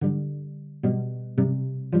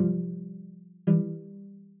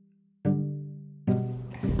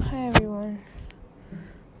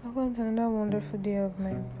Welcome to another wonderful day of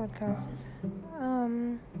my podcast.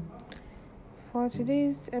 Um, for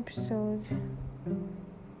today's episode,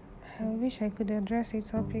 I wish I could address a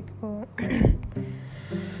topic, but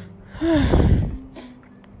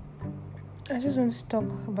I just want to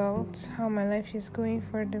talk about how my life is going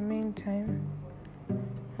for the meantime.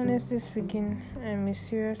 Honestly speaking, I'm a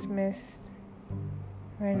serious mess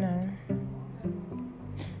right now.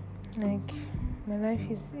 Like, my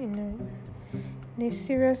life is in a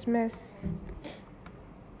serious mess.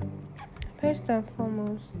 First and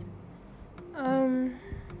foremost,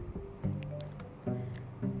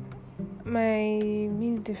 my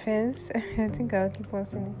mid defense. I think I'll keep on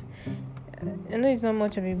saying it. I know it's not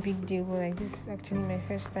much of a big deal, but like this is actually my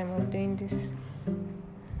first time of doing this.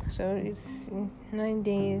 So it's in 9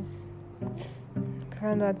 days. I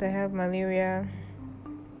found out I have malaria.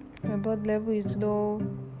 My blood level is low.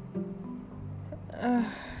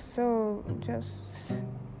 So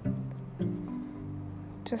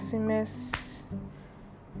just a mess.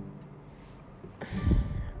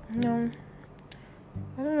 No,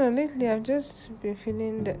 I don't know. Lately, I've just been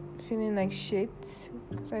feeling like shit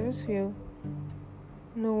because I just feel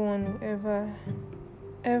no one will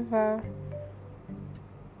ever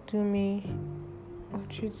do me or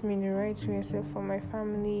treat me the right way except for my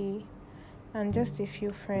family and just a few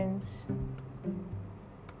friends.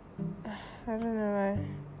 I don't know why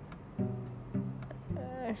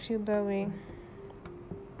I feel that way.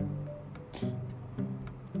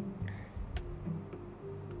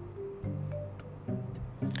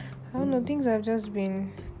 I don't know, things have just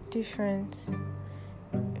been different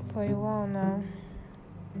for a while now.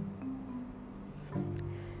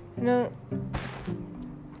 You know,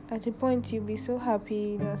 at a point you'll be so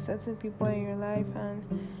happy there are certain people in your life, and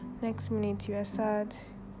next minute you are sad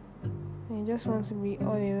and you just want to be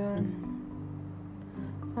all alone.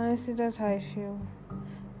 Honestly, that's how I feel.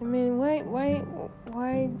 I mean, why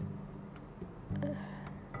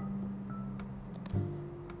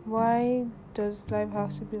does life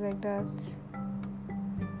have to be like that?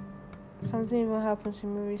 Something even happened to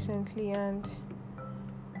me recently, and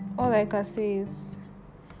all I can say is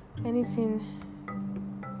anything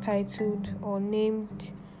titled or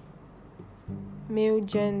named male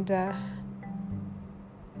gender,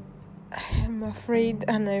 I'm afraid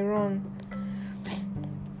and I run.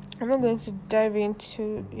 I'm not going to dive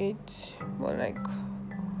into it, but like,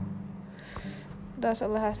 that's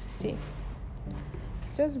all I have to say.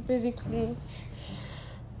 Just basically,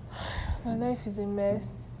 my life is a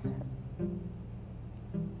mess.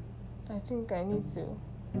 I think I need to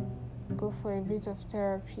go for a bit of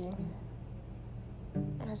therapy.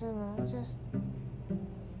 I don't know,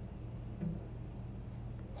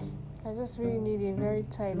 I just really need a very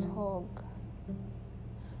tight hug,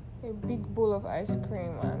 a big bowl of ice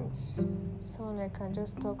cream, and someone I can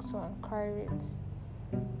just talk to and cry with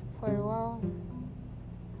for a while.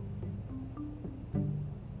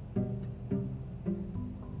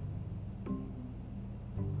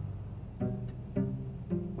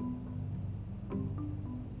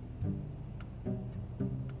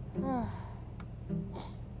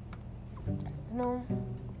 You know,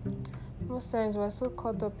 most times we're so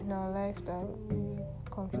caught up in our life that we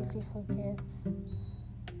completely forget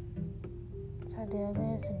that there are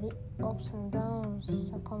going to be ups and downs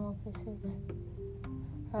that come up with it.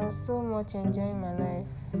 I was so much enjoying my life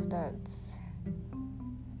that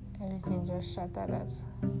everything just shattered at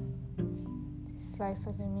the slice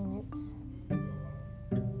of a minute.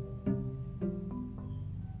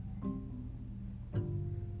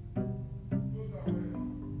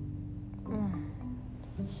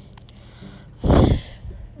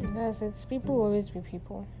 That's it. People will always be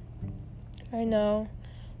people. Right now,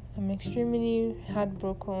 I'm extremely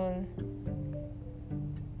heartbroken.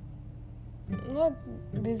 Not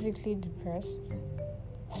basically depressed.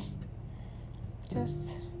 Just,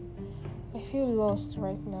 I feel lost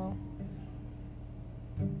right now.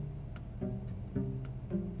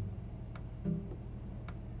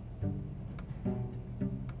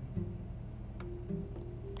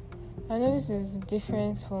 I know this is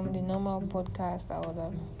different from the normal podcast I would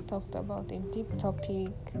have talked about a deep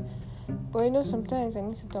topic, but you know, sometimes I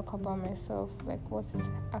need to talk about myself, like what is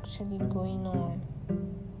actually going on.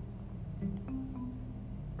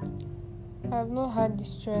 I have not had the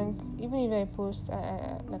strength, even if I post,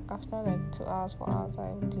 like after like 2 hours, 4 hours,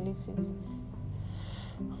 I will delete it.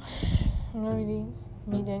 I've not really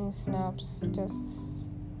made any snaps, just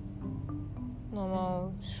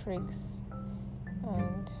normal shrieks,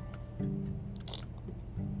 and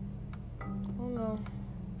I don't know.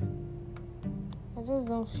 I just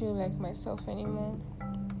don't feel like myself anymore.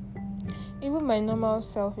 Even my normal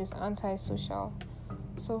self is antisocial.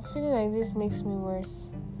 So feeling like this makes me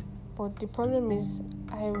worse. But the problem is,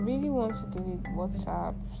 I really want to delete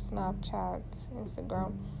WhatsApp, Snapchat,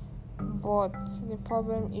 Instagram. But the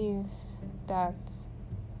problem is that,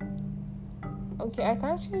 okay, I can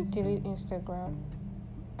actually delete Instagram.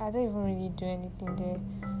 I don't even really do anything there,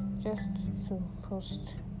 just to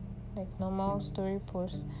post like normal story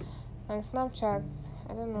posts. And Snapchat,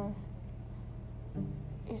 I don't know,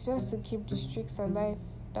 it's just to keep the streaks alive.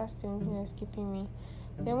 That's the only thing that's keeping me.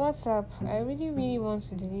 Then WhatsApp, I really want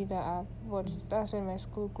to delete that app, but that's where my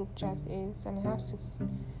school group chat is, and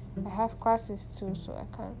I have classes too, so I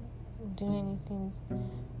can't do anything.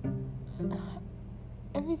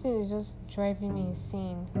 Everything is just driving me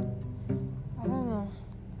insane. I don't know.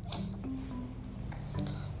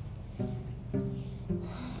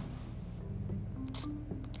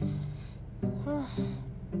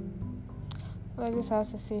 Well, I just have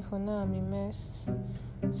to say for now I'm a mess.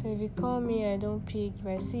 So if you call me, I don't pick. If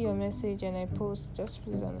I see your message and I post, just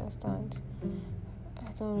please understand.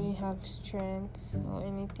 I don't really have strength or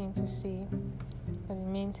anything to say at the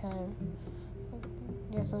meantime.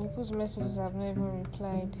 There are some people's messages I've not even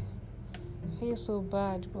replied. I feel so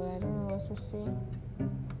bad, but I don't know what to say.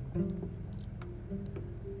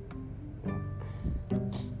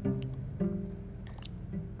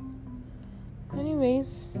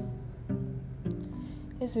 Anyways,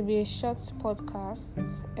 this will be a short podcast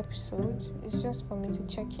episode. It's just for me to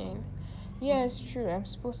check in. Yeah, it's true. I'm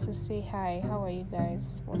supposed to say hi. How are you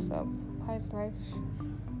guys? What's up? How's life?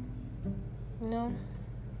 No,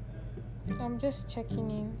 I'm just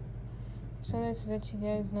checking in. Just wanted to let you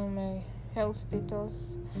guys know my health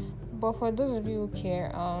status. But for those of you who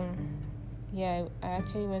care, yeah, I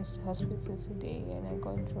actually went to the hospital today and I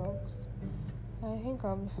got drugs. I think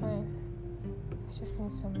I'll be fine. I just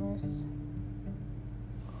need some rest.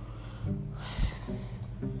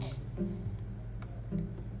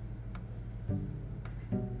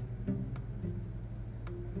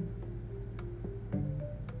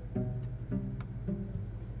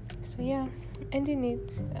 So yeah, ending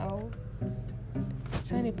it. I'll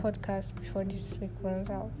sign a podcast before this week runs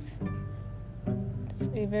out. It's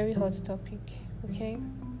a very hot topic. Okay,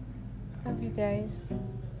 love you guys.